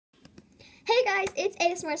Hey guys, it's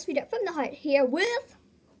ASMR Sweetheart from the Heart here with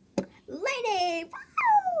Lady.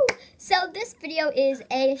 Woo! So this video is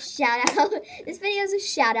a shout out. This video is a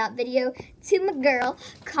shout out video to my girl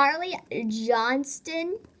Carly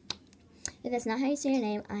Johnston. If that's not how you say your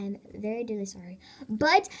name, I'm very dearly sorry.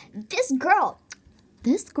 But this girl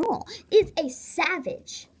is a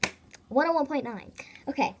savage. 101.9.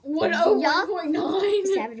 Okay. 101.9.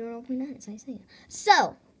 Savage 101.9. That's how you say it.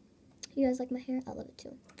 So, you guys like my hair? I love it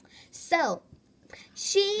too. So,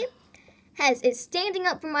 she is standing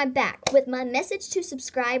up for my back with my message to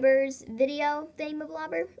subscribers video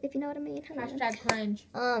thingamablobber, if you know what I mean. Hashtag cringe.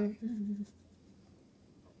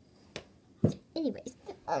 Anyways,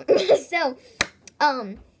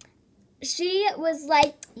 she was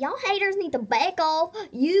like, y'all haters need to back off.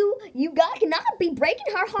 You guys cannot be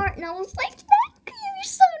breaking her heart. And I was like, thank you, you're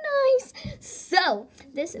so nice. So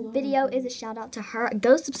this video is a shout out to her.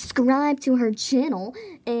 Go subscribe to her channel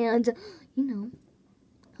and, you know,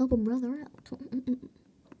 help a brother out.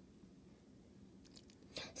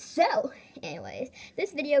 So, anyways,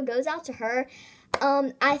 this video goes out to her.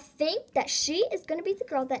 I think that she is going to be the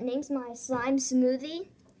girl that names my slime smoothie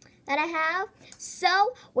that I have.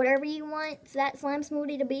 So, whatever you want that slime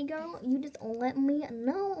smoothie to be, girl, you just let me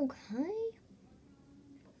know, okay?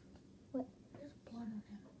 What? There's blood on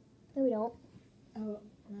him. No, we don't. Oh,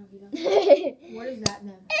 no, we don't. What is that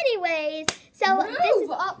then? Anyways, so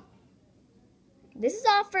this is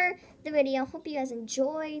all for the video. Hope you guys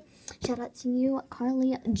enjoy. Shout out to you,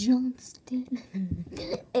 Carly Johnston.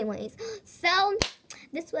 Anyways, so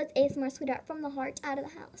this was ASMR Sweetheart from the Heart out of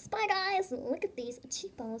the house. Bye, guys. Look at these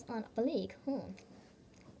cheekbones on fleek.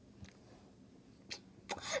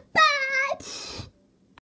 Bye.